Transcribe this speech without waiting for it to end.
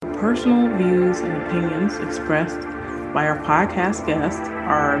personal views and opinions expressed by our podcast guests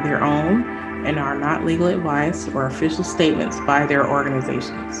are their own and are not legal advice or official statements by their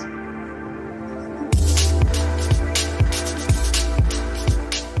organizations.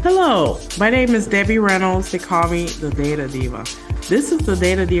 Hello, my name is Debbie Reynolds. They call me the Data Diva. This is the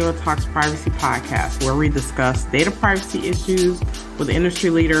Data Diva Talks Privacy podcast, where we discuss data privacy issues with industry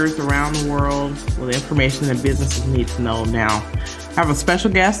leaders around the world with information that businesses need to know now. I have a special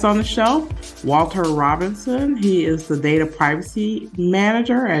guest on the show, Walter Robinson. He is the Data Privacy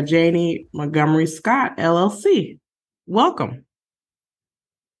Manager at Janney Montgomery Scott, LLC. Welcome.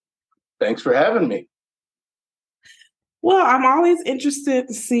 Thanks for having me. Well, I'm always interested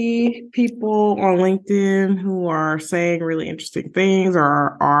to see people on LinkedIn who are saying really interesting things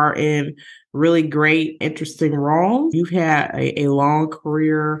or are in really great, interesting roles. You've had a long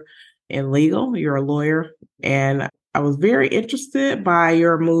career in legal. You're a lawyer. And I was very interested by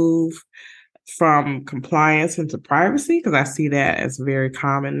your move from compliance into privacy, because I see that as very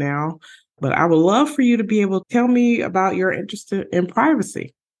common now. But I would love for you to be able to tell me about your interest in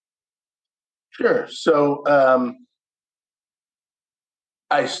privacy. Sure. So,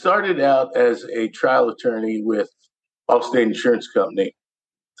 I started out as a trial attorney with Allstate Insurance Company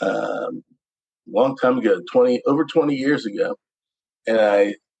long time ago, over 20 years ago. And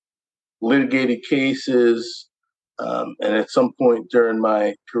I litigated cases. And at some point during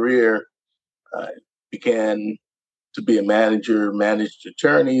my career, I began to be a manager, managed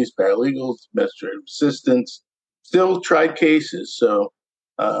attorneys, paralegals, administrative assistants, still tried cases. So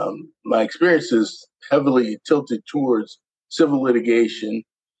my experience is heavily tilted towards civil litigation.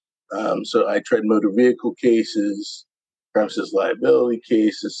 So I tried motor vehicle cases, premises liability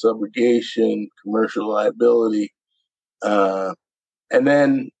cases, subrogation, commercial liability. And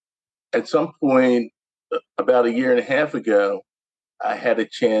then at some point, about a year and a half ago, I had a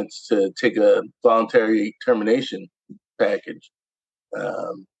chance to take a voluntary termination package.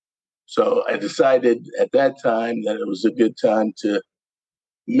 So I decided at that time that it was a good time to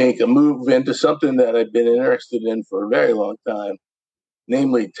make a move into something that I'd been interested in for a very long time,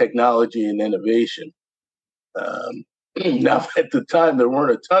 namely technology and innovation. Now, at the time, there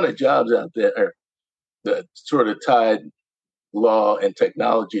weren't a ton of jobs out there that sort of tied law and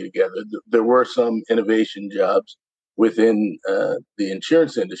technology together. There were some innovation jobs within the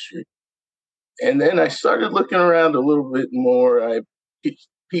insurance industry. And then I started looking around a little bit more. I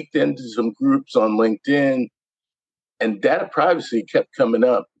peeked into some groups on LinkedIn, and data privacy kept coming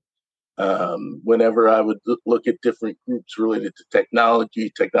up. Whenever I would look at different groups related to technology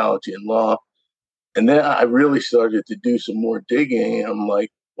and law. And then I really started to do some more digging. I'm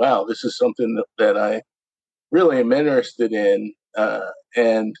like, wow, this is something that I really am interested in.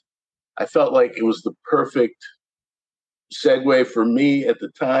 And I felt like it was the perfect segue for me at the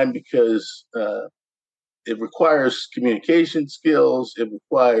time, because it requires communication skills. It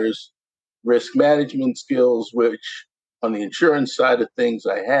requires risk management skills, which on the insurance side of things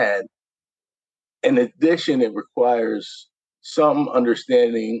I had. In addition, it requires some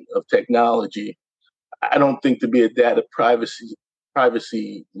understanding of technology. I don't think to be a data privacy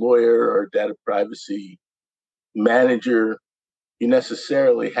lawyer or data privacy manager, you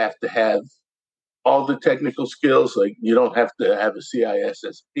necessarily have to have all the technical skills. Like, you don't have to have a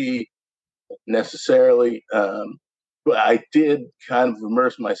CISSP necessarily. But I did kind of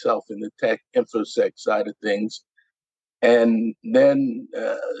immerse myself in the tech infosec side of things. And then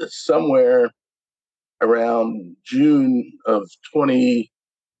somewhere around June of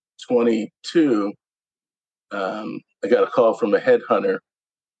 2022, I got a call from a headhunter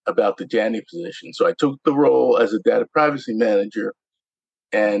about the Janney position. So I took the role as a data privacy manager,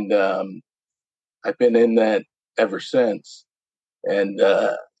 and I've been in that ever since. And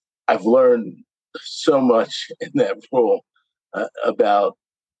I've learned so much in that role about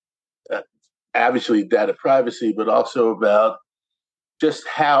obviously data privacy, but also about just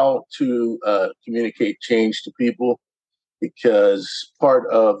how to communicate change to people, because part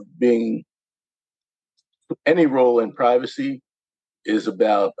of being any role in privacy is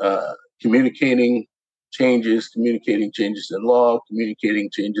about communicating changes in law, communicating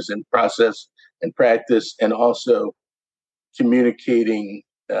changes in process and practice, and also communicating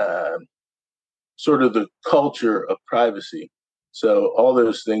sort of the culture of privacy. So all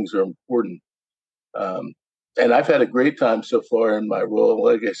those things are important. And I've had a great time so far in my role.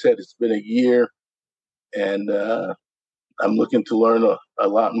 Like I said, it's been a year, and I'm looking to learn a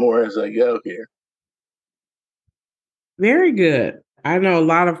lot more as I go here. Very good. I know a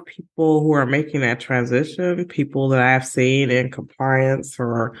lot of people who are making that transition, people that I've seen in compliance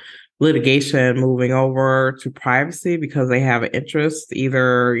or litigation moving over to privacy because they have an interest.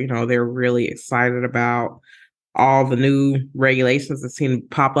 Either, they're really excited about all the new regulations that seem to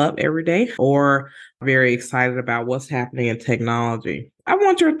pop up every day, or very excited about what's happening in technology. I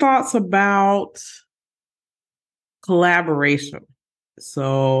want your thoughts about collaboration.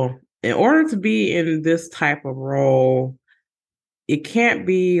 So, in order to be in this type of role, it can't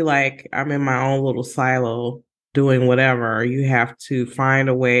be like I'm in my own little silo doing whatever. You have to find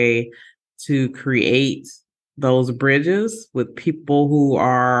a way to create those bridges with people who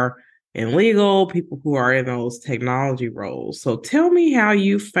are in legal, people who are in those technology roles. So tell me how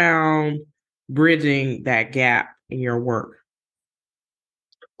you found bridging that gap in your work.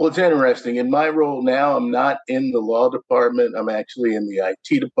 Well, it's interesting. In my role now, I'm not in the law department. I'm actually in the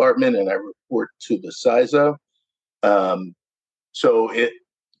IT department, and I report to the CISO. Um, so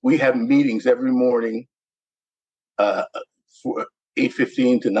we have meetings every morning uh, for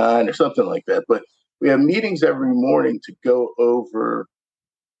 8:15 to 9 or something like that. But we have meetings every morning to go over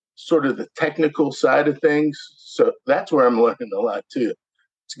sort of the technical side of things. So that's where I'm learning a lot too.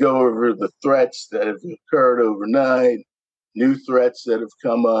 To go over the threats that have occurred overnight, new threats that have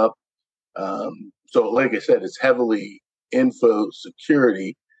come up. So, like I said, it's heavily info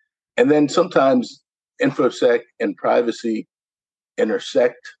security. And then sometimes infosec and privacy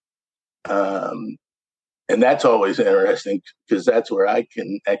intersect. Um, and that's always interesting because that's where I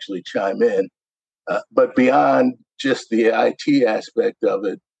can actually chime in. But beyond just the IT aspect of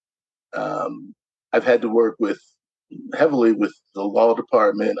it, I've had to work heavily with the law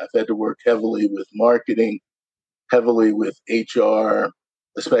department. I've had to work heavily with marketing, heavily with HR,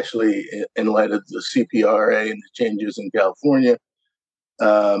 especially in light of the CPRA and the changes in California,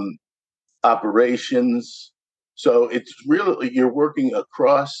 um, operations. So it's really, you're working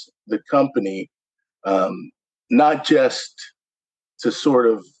across the company, um, not just to sort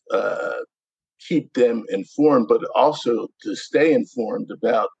of keep them informed, but also to stay informed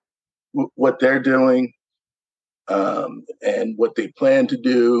about what they're doing, and what they plan to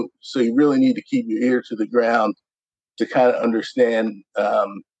do. So you really need to keep your ear to the ground to kind of understand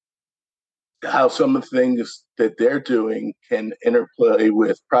how some of the things that they're doing can interplay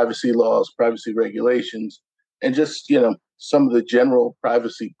with privacy laws, privacy regulations, and just some of the general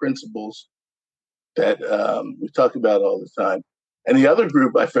privacy principles that we talk about all the time. And the other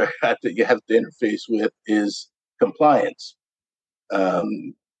group I forgot that you have to interface with is compliance.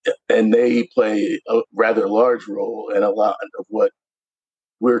 Um, and they play a rather large role in a lot of what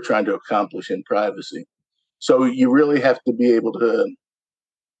we're trying to accomplish in privacy. So you really have to be able to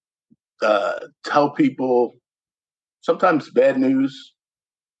tell people sometimes bad news,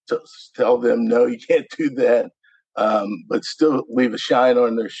 to tell them, no, you can't do that, but still leave a shine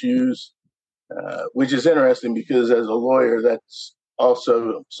on their shoes, which is interesting because as a lawyer, that's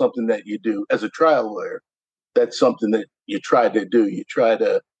also something that you do. As a trial lawyer, that's something that you try to do. You try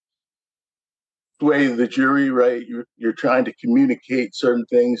to sway the jury, right? You're trying to communicate certain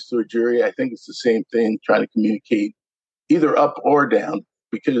things to a jury. I think it's the same thing, trying to communicate either up or down,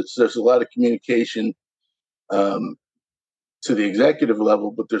 because there's a lot of communication um, to the executive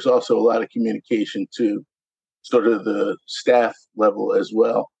level, but there's also a lot of communication to sort of the staff level as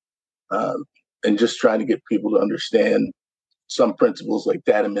well. Um, and just trying to get people to understand some principles like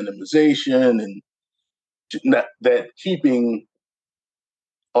data minimization, and that keeping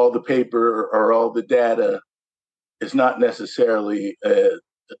all the paper or all the data is not necessarily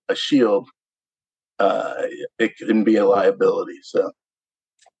a shield. Uh, it can be a liability. So,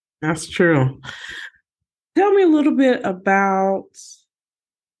 That's true. Tell me a little bit about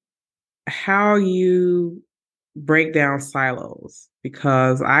how you break down silos,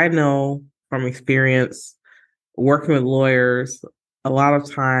 because I know from experience working with lawyers, a lot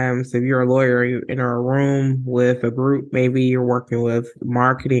of times if you're a lawyer, you enter a room with a group, maybe you're working with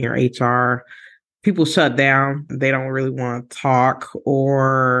marketing or HR, people shut down. They don't really want to talk,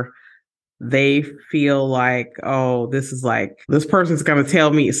 or they feel like, oh, this is like, this person's going to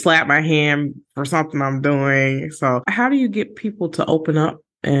tell me, slap my hand for something I'm doing. So, how do you get people to open up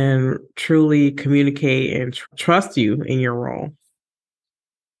and truly communicate and trust you in your role?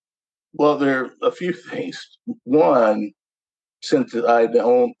 well, there are a few things. One, since I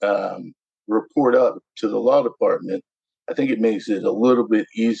don't report up to the law department, I think it makes it a little bit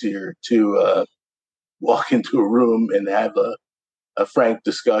easier to walk into a room and have a frank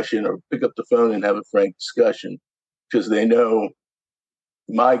discussion, or pick up the phone and have a frank discussion, because they know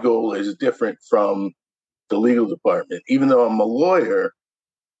my goal is different from the legal department. Even though I'm a lawyer,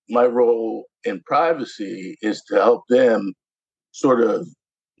 my role in privacy is to help them sort of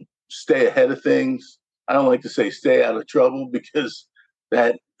stay ahead of things. I don't like to say stay out of trouble because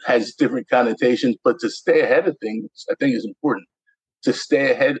that has different connotations, but to stay ahead of things, I think is important to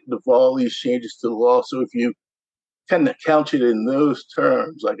stay ahead of all these changes to the law. So if you kind of couch it in those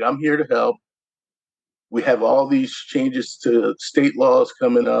terms, like I'm here to help, we have all these changes to state laws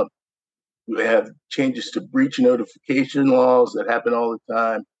coming up. We have changes to breach notification laws that happen all the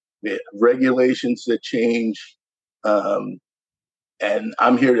time. We have regulations that change. Um, and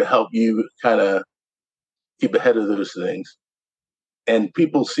I'm here to help you kind of keep ahead of those things. And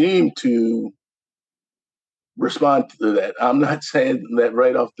people seem to respond to that. I'm not saying that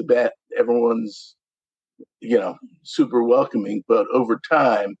right off the bat, everyone's, super welcoming, but over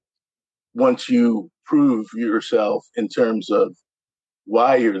time, once you prove yourself in terms of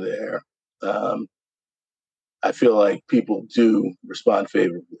why you're there, um, I feel like people do respond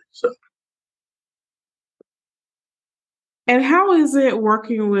favorably. So, And how is it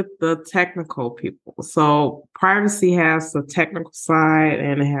working with the technical people? So privacy has the technical side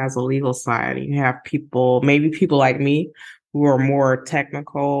and it has a legal side. You have people, maybe people like me, who are more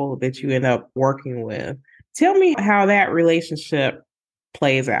technical that you end up working with. Tell me how that relationship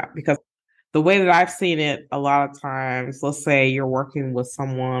plays out because the way that I've seen it a lot of times, let's say you're working with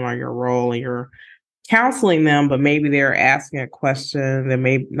someone on your role and you're counseling them, but maybe they're asking a question that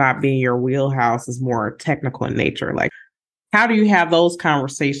may not be in your wheelhouse, is more technical in nature. Like, how do you have those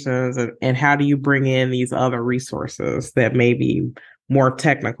conversations and how do you bring in these other resources that may be more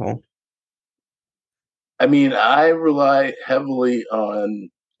technical? I mean, I rely heavily on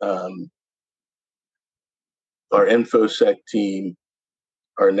um, our InfoSec team,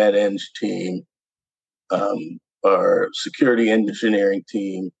 our NetEng team, our security engineering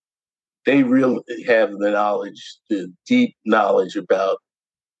team. They really have the knowledge, the deep knowledge about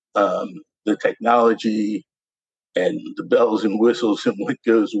um, the technology and the bells and whistles and what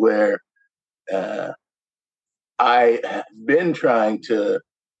goes where. Uh, I have been trying to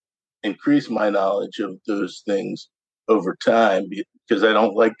increase my knowledge of those things over time because I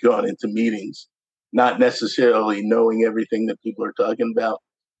don't like going into meetings, not necessarily knowing everything that people are talking about.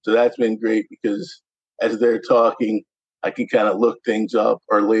 So that's been great because as they're talking, I can kind of look things up,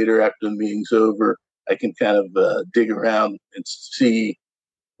 or later after the meeting's over, I can kind of dig around and see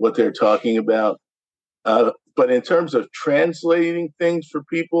what they're talking about. But in terms of translating things for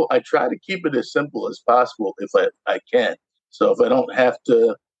people, I try to keep it as simple as possible if I can. So if I don't have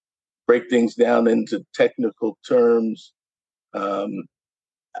to break things down into technical terms, um,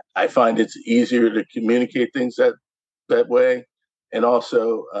 I find it's easier to communicate things that way. And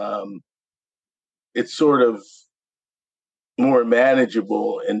also, it's sort of more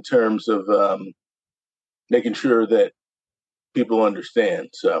manageable in terms of making sure that people understand.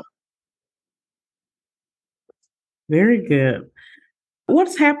 So, Very good.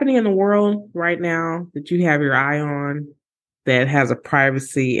 What's happening in the world right now that you have your eye on that has a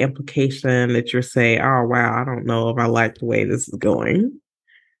privacy implication that you're saying, oh, wow, I don't know if I like the way this is going?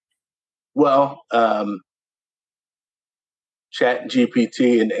 well, Chat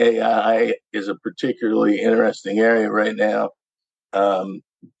GPT and AI is a particularly interesting area right now. Um,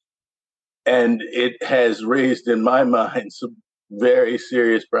 and it has raised in my mind some very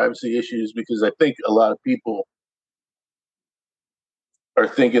serious privacy issues because I think a lot of people are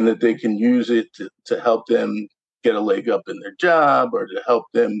thinking that they can use it to help them get a leg up in their job or to help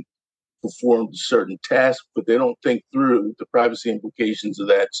them perform certain tasks, but they don't think through the privacy implications of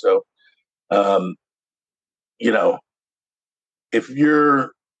that. So, um, you know, if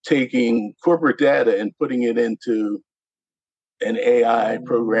you're taking corporate data and putting it into an AI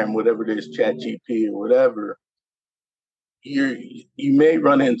program, whatever it is, Chat GP or whatever, you may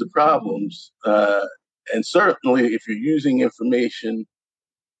run into problems. And certainly, if you're using information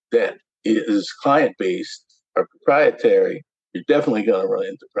that is client based or proprietary, you're definitely going to run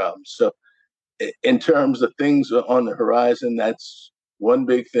into problems. So, in terms of things on the horizon, that's one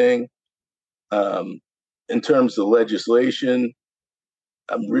big thing. Um, in terms of legislation,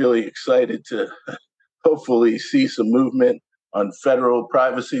 I'm really excited to hopefully see some movement on federal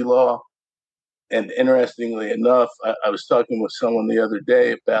privacy law. And interestingly enough, I was talking with someone the other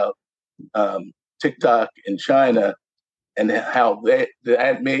day about TikTok in China and how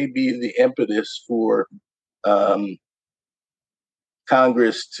that may be the impetus for um,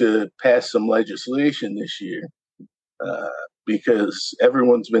 Congress to pass some legislation this year, uh, because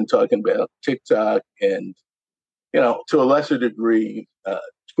everyone's been talking about TikTok and, to a lesser degree,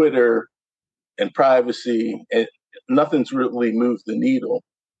 Twitter and privacy, and nothing's really moved the needle.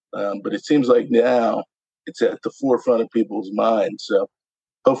 But it seems like now it's at the forefront of people's minds. So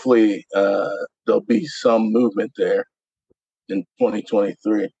hopefully there'll be some movement there in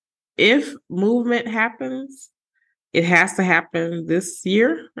 2023. If movement happens, it has to happen this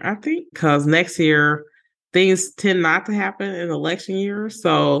year, I think, because next year things tend not to happen in election years.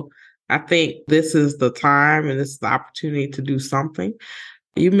 So I think this is the time and this is the opportunity to do something.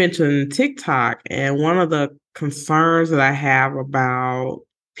 You mentioned TikTok, and one of the concerns that I have about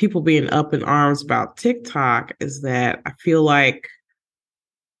people being up in arms about TikTok is that I feel like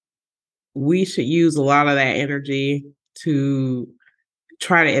we should use a lot of that energy to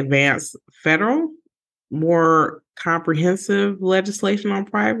try to advance federal, more comprehensive legislation on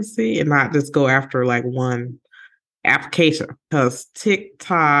privacy and not just go after like one application because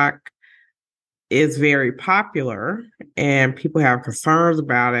TikTok is very popular and people have concerns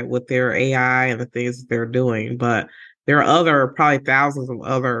about it with their AI and the things that they're doing. But there are probably thousands of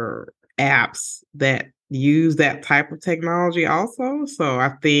other apps that use that type of technology also. So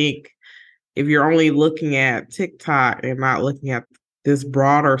I think if you're only looking at TikTok and not looking at this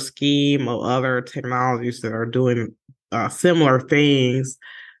broader scheme of other technologies that are doing similar things,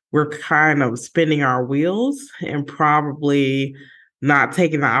 we're kind of spinning our wheels and probably not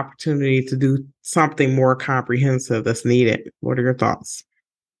taking the opportunity to do something more comprehensive that's needed. What are your thoughts?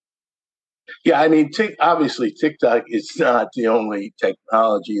 Yeah, I mean, obviously TikTok is not the only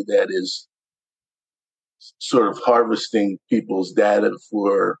technology that is sort of harvesting people's data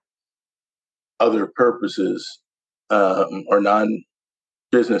for other purposes or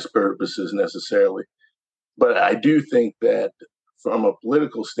non-business purposes necessarily. But I do think that from a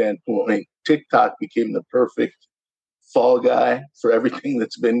political standpoint, TikTok became the perfect fall guy for everything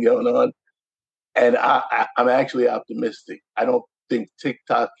that's been going on. And I'm actually optimistic. I don't think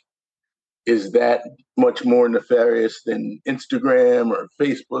TikTok is that much more nefarious than Instagram or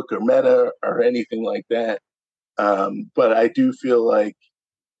Facebook or Meta or anything like that. But I do feel like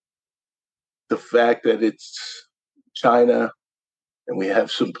the fact that it's China and we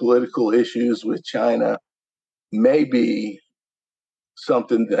have some political issues with China may be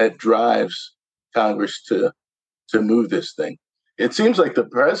something that drives Congress to move this thing. It seems like the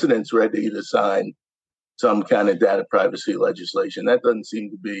president's ready to sign some kind of data privacy legislation. That doesn't seem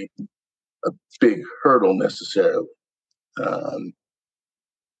to be a big hurdle necessarily. Um,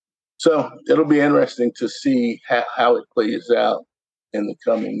 so it'll be interesting to see how it plays out in the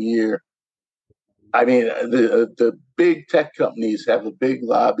coming year. I mean, the big tech companies have a big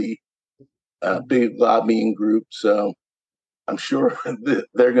big lobbying group. So I'm sure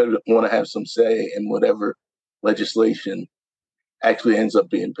they're going to want to have some say in whatever legislation actually ends up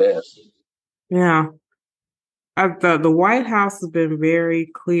being passed. Yeah. The White House has been very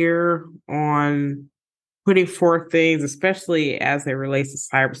clear on putting forth things, especially as it relates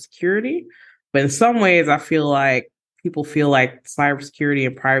to cybersecurity. But in some ways, I feel like people feel like cybersecurity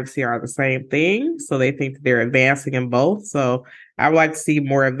and privacy are the same thing. So they think that they're advancing in both. So I would like to see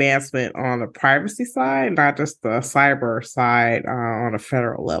more advancement on the privacy side, not just the cyber side on a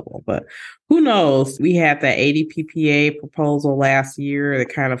federal level. But who knows? We had that ADPPA proposal last year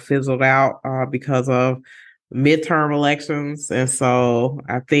that kind of fizzled out because of midterm elections. And so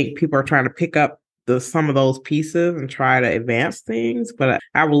I think people are trying to pick up some of those pieces and try to advance things. But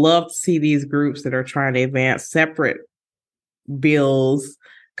I would love to see these groups that are trying to advance separate bills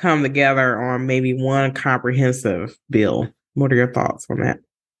come together on maybe one comprehensive bill. What are your thoughts on that?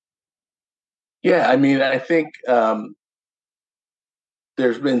 Yeah, I mean, I think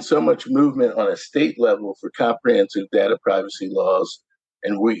there's been so much movement on a state level for comprehensive data privacy laws,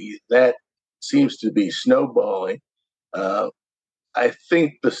 and we that seems to be snowballing. Uh, I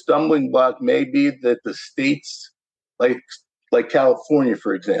think the stumbling block may be that the states, like like California,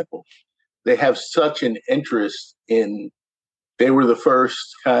 for example, they have such an interest in. They were the first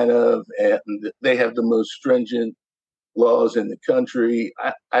kind of, and they have the most stringent laws in the country.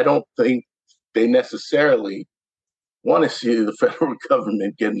 I don't think they necessarily want to see the federal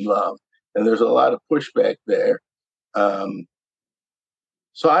government get involved, and there's a lot of pushback there. Um,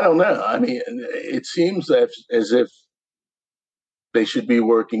 so I don't know. I mean, it seems as if they should be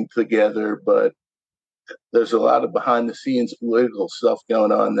working together, but there's a lot of behind the scenes political stuff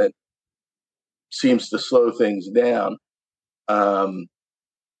going on that seems to slow things down. Um,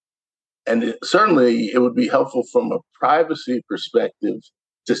 and certainly, it would be helpful from a privacy perspective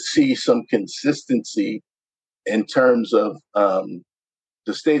to see some consistency in terms of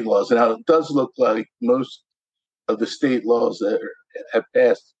the state laws. Now, it does look like most of the state laws that have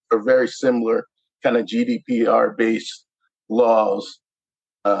passed are very similar, kind of GDPR based laws.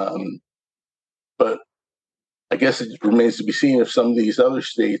 Um, but I guess it remains to be seen if some of these other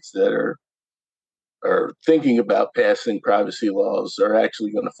states that are thinking about passing privacy laws are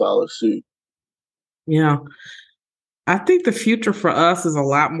actually going to follow suit. Yeah. I think the future for us is a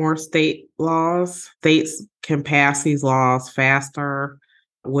lot more state laws. States can pass these laws faster.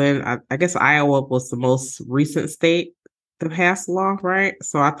 I guess Iowa was the most recent state to pass the law, right?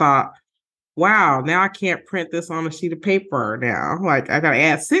 So I thought, wow, now I can't print this on a sheet of paper now. Like I gotta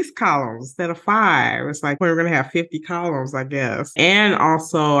add 6 columns instead of five. It's like we're gonna have 50 columns, I guess. And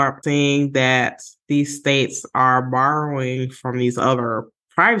also I'm seeing that these states are borrowing from these other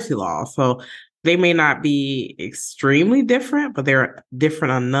privacy laws. So they may not be extremely different, but they're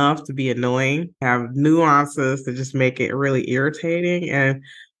different enough to be annoying, have nuances that just make it really irritating. And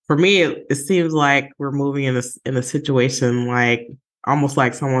for me, it seems like we're moving in a situation like almost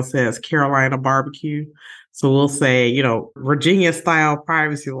like someone says Carolina barbecue. So we'll say, Virginia style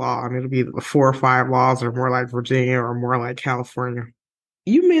privacy law, and it'll be the 4 or 5 laws are more like Virginia or more like California.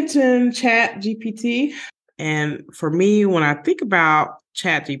 You mentioned Chat GPT. And for me, when I think about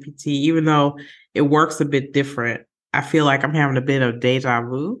Chat GPT, even though it works a bit different, I feel like I'm having a bit of deja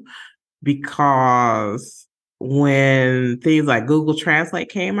vu because when things like Google Translate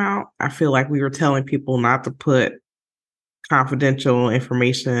came out, I feel like we were telling people not to put confidential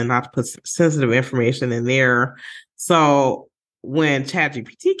information, not to put sensitive information in there. So when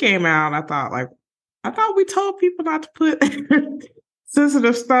ChatGPT came out, I thought we told people not to put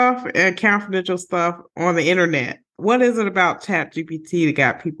sensitive stuff and confidential stuff on the internet. What is it about ChatGPT that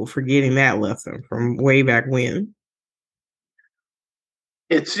got people forgetting that lesson from way back when?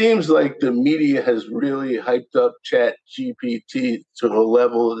 It seems like the media has really hyped up Chat GPT to a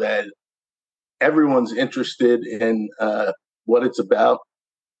level that everyone's interested in what it's about,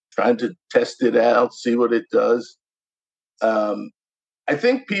 trying to test it out, see what it does. Um, I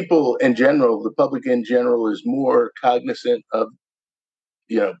think people in general, the public in general, is more cognizant of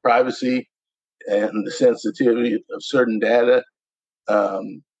privacy and the sensitivity of certain data.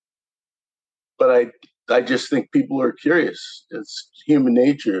 Um, but I just think people are curious. It's human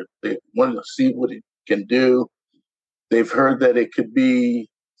nature. They want to see what it can do. They've heard that it could be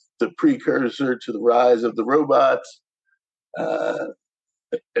the precursor to the rise of the robots. Uh,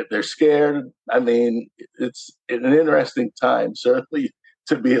 they're scared. I mean, it's an interesting time, certainly,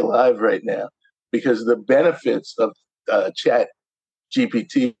 to be alive right now, because the benefits of Chat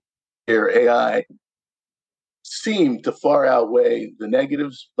GPT or AI seem to far outweigh the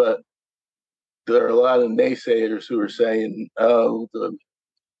negatives, but there are a lot of naysayers who are saying, "Oh, you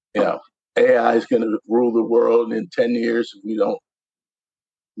know, AI is going to rule the world in 10 years if we don't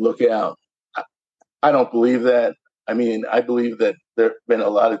look out." I don't believe that. I mean, I believe that there have been a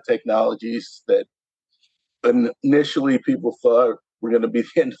lot of technologies that initially people thought were going to be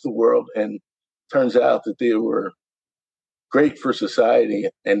the end of the world, and turns out that they were great for society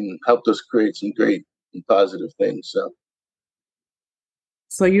and helped us create some great and positive things. So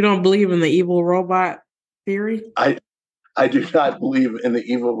So you don't believe in the evil robot theory? I I do not believe in the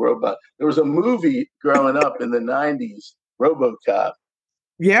evil robot. There was a movie growing up in the 90s, RoboCop. I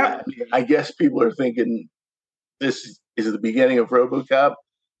Yep. mean, I guess people are thinking this is the beginning of RoboCop.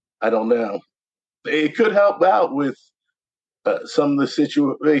 I don't know. It could help out with some of the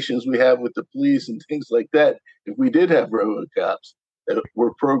situations we have with the police and things like that. If we did have RoboCops that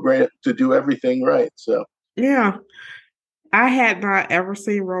were programmed to do everything right. So Yeah. I had not ever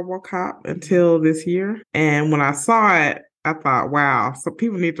seen RoboCop until this year. And when I saw it, I thought, wow, so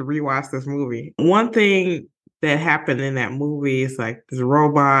people need to rewatch this movie. One thing that happened in that movie is like this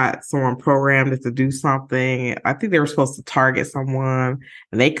robot, someone programmed it to do something. I think they were supposed to target someone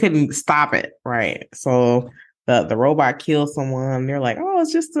and they couldn't stop it, right? So the robot killed someone. They're like, oh,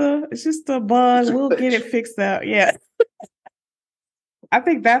 it's just a bug. it's a We'll get glitch. it fixed up. Yeah. I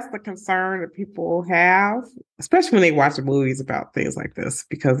think that's the concern that people have, especially when they watch movies about things like this,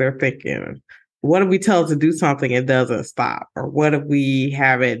 because they're thinking, what if we tell it to do something and it doesn't stop? Or what if we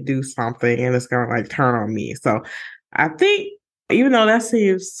have it do something and it's going to like turn on me? So I think, even though that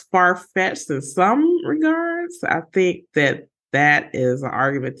seems far fetched in some regards, I think that that is an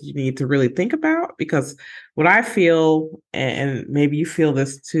argument that you need to really think about because what I feel, and maybe you feel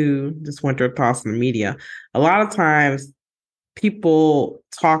this too, just winter thoughts in the media, a lot of times people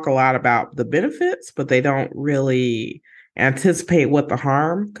talk a lot about the benefits, but they don't really anticipate what the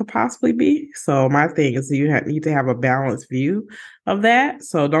harm could possibly be. So my thing is need to have a balanced view of that.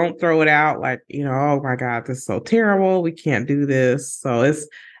 So don't throw it out like, oh my God, this is so terrible. We can't do this. So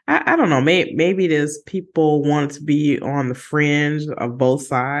I don't know, maybe it is people want to be on the fringe of both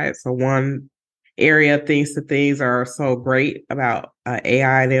sides. So one area thinks that things are so great about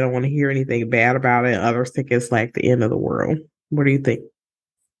AI, they don't want to hear anything bad about it. Others think it's like the end of the world. What do you think?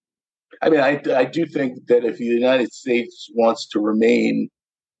 I mean, I do think that if the United States wants to remain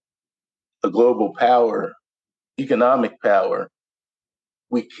a global power, economic power,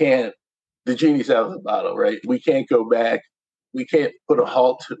 we can't, the genie's out of the bottle, right? We can't go back. We can't put a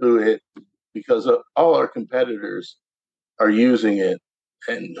halt to it because all our competitors are using it,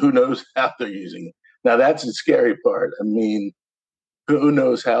 and who knows how they're using it. Now, that's the scary part. I mean, who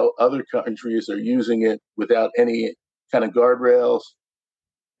knows how other countries are using it without any kind of guardrails.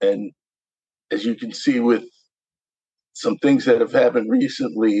 And as you can see with some things that have happened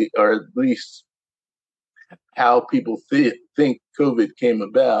recently, or at least how people think COVID came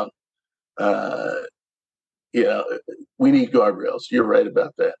about, uh, you know, we need guardrails. You're right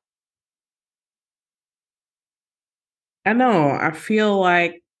about that. I know. I feel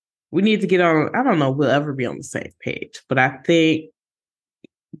like we need to get on. I don't know if we'll ever be on the same page, but I think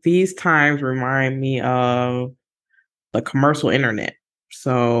these times remind me of the commercial internet.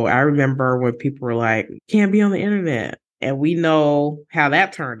 So I remember when people were like, can't be on the internet. And we know how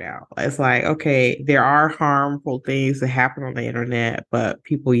that turned out. It's like, okay, there are harmful things that happen on the internet, but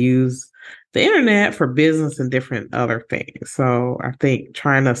people use the internet for business and different other things. So I think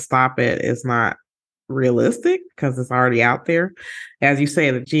trying to stop it is not realistic because it's already out there. As you say,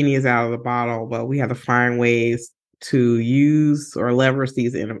 the genie is out of the bottle, but we have to find ways to use or leverage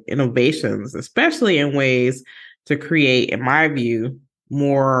these innovations, especially in ways to create, in my view,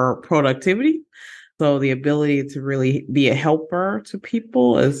 more productivity. So the ability to really be a helper to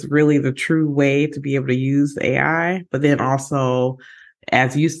people is really the true way to be able to use AI. But then also,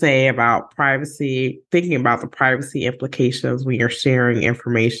 as you say about privacy, thinking about the privacy implications when you're sharing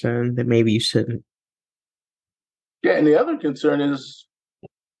information that maybe you shouldn't. Yeah, and the other concern is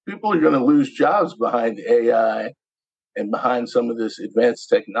people are going to lose jobs behind AI and behind some of this advanced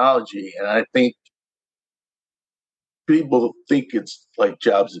technology. And I think people think it's like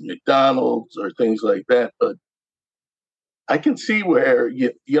jobs at McDonald's or things like that, but I can see where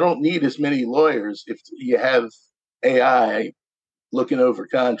you don't need as many lawyers if you have AI looking over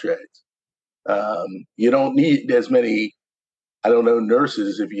contracts. You don't need as many, I don't know,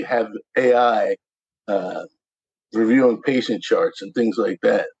 nurses if you have AI uh, reviewing patient charts and things like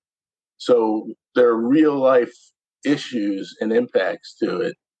that. So there are real life issues and impacts to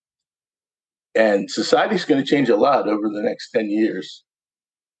it. And society's going to change a lot over the next 10 years.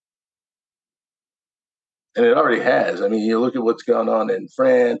 And it already has. I mean, you look at what's going on in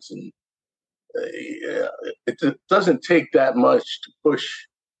France, and it doesn't take that much to push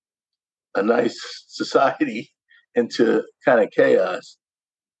a nice society into kind of chaos.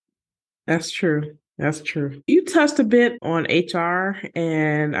 That's true. That's true. You touched a bit on HR,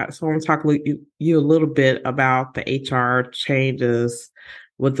 and so I want to talk with you a little bit about the HR changes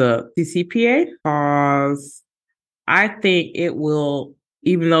with the CCPA, because I think it will,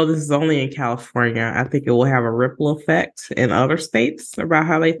 even though this is only in California, I think it will have a ripple effect in other states about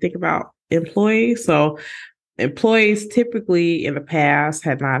how they think about employees. So employees typically in the past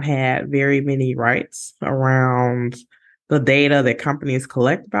had not had very many rights around the data that companies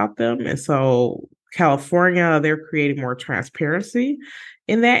collect about them. And so California, they're creating more transparency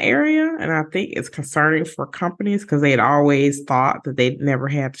in that area. And I think it's concerning for companies because they had always thought that they never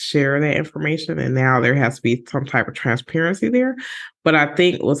had to share that information. And now there has to be some type of transparency there. But I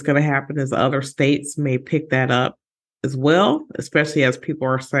think what's going to happen is other states may pick that up as well, especially as people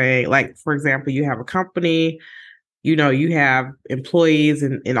are saying, like, for example, you have a company, you have employees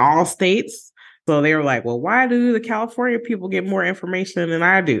in all states. So they were like, well, why do the California people get more information than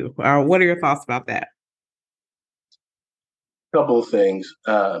I do? What are your thoughts about that? Couple of things.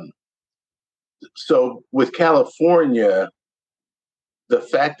 So with California, the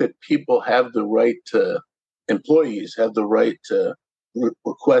fact that people have the right to, employees have the right to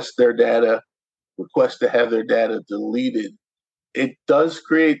request their data, request to have their data deleted, it does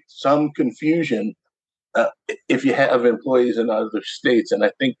create some confusion if you have employees in other states. And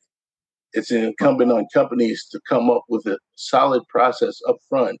I think it's incumbent on companies to come up with a solid process up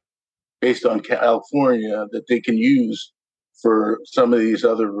front based on California that they can use for some of these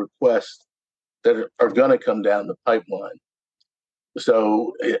other requests that are going to come down the pipeline.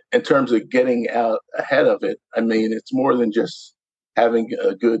 So, in terms of getting out ahead of it, I mean, it's more than just having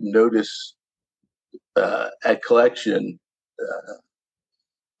a good notice at collection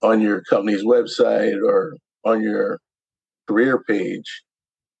on your company's website or on your career page.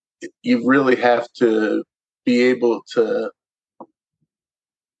 You really have to be able to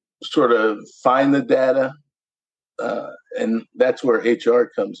sort of find the data, and that's where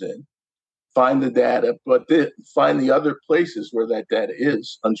HR comes in. Find the data, but find the other places where that data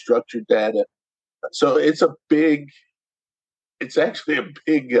is, unstructured data. So it's actually a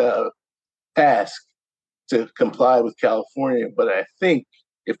big task to comply with California. But I think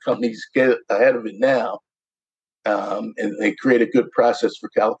if companies get ahead of it now, and they create a good process for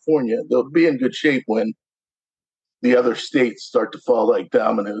California, they'll be in good shape when the other states start to fall like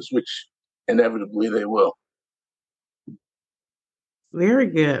dominoes, which inevitably they will. Very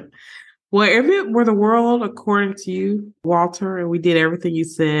good. Well, if it were the world according to you, Walter, and we did everything you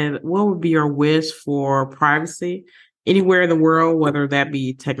said, what would be your wish for privacy anywhere in the world, whether that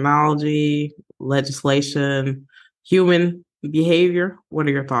be technology, legislation, human behavior? What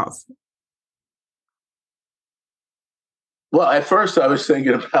are your thoughts? Well, at first I was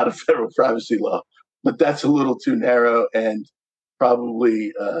thinking about a federal privacy law, but that's a little too narrow and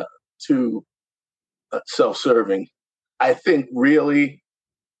probably too self-serving. I think really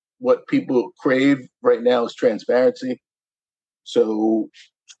what people crave right now is transparency. So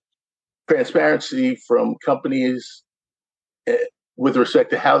transparency from companies with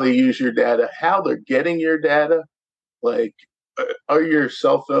respect to how they use your data, how they're getting your data. Like, are your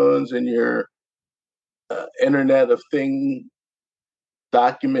cell phones and your Internet of Thing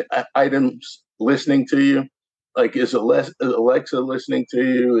document items listening to you? Like, is Alexa listening to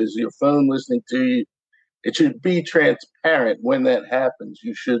you? Is your phone listening to you? It should be transparent when that happens.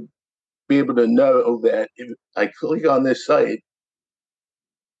 You should be able to know that if I click on this site,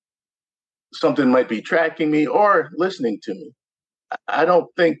 something might be tracking me or listening to me. I don't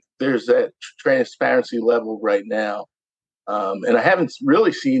think there's that transparency level right now. And I haven't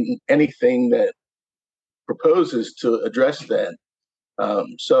really seen anything that proposes to address that.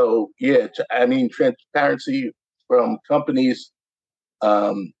 So, yeah, I mean, transparency from companies,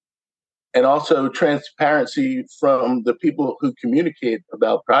 and also transparency from the people who communicate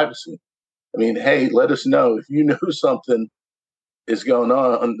about privacy. I mean, hey, let us know if you know something is going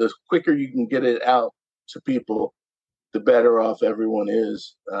on. The quicker you can get it out to people, the better off everyone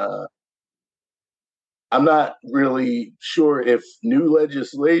is. I'm not really sure if new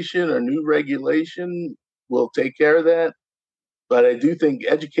legislation or new regulation will take care of that, but I do think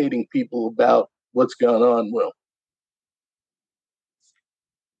educating people about what's going on will.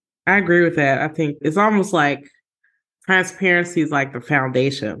 I agree with that. I think it's almost like transparency is like the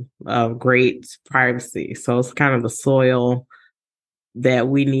foundation of great privacy. So it's kind of the soil that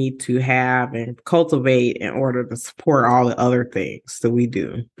we need to have and cultivate in order to support all the other things that we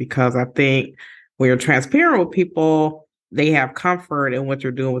do. Because I think when you're transparent with people, they have comfort in what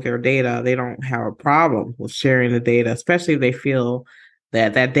you're doing with their data. They don't have a problem with sharing the data, especially if they feel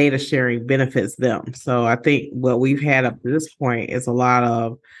that that data sharing benefits them. So I think what we've had up to this point is a lot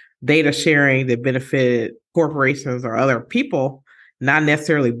of data sharing that benefit corporations or other people, not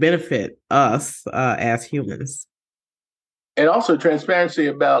necessarily benefit us as humans. And also transparency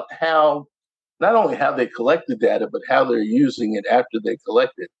about how, not only how they collect the data, but how they're using it after they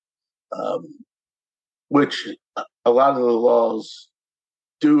collect it, which a lot of the laws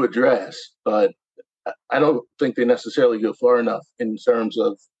do address, but I don't think they necessarily go far enough in terms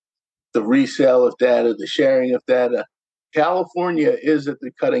of the resale of data, the sharing of data. California is at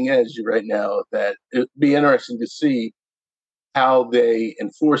the cutting edge right now. That it'd be interesting to see how they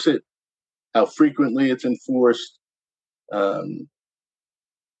enforce it, how frequently it's enforced. That'll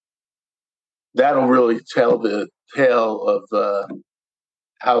really tell the tale of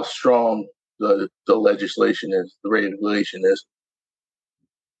how strong the legislation is, the regulation is.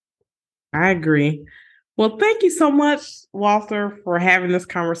 I agree. Well, thank you so much, Walter, for having this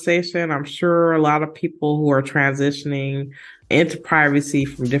conversation. I'm sure a lot of people who are transitioning into privacy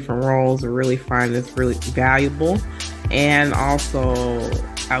from different roles will really find this really valuable. And also,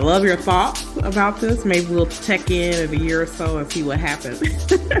 I love your thoughts about this. Maybe we'll check in a year or so and see what happened.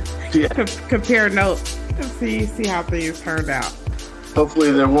 Yeah. Compare notes and see how things turned out.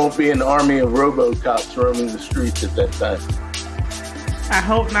 Hopefully there won't be an army of RoboCops roaming the streets at that time. I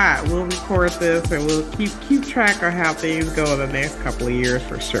hope not. We'll record this and we'll keep track of how things go in the next couple of years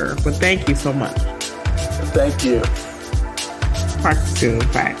for sure. But thank you so much. Thank you. Talk to you soon.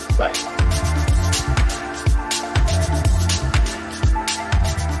 Bye. Bye.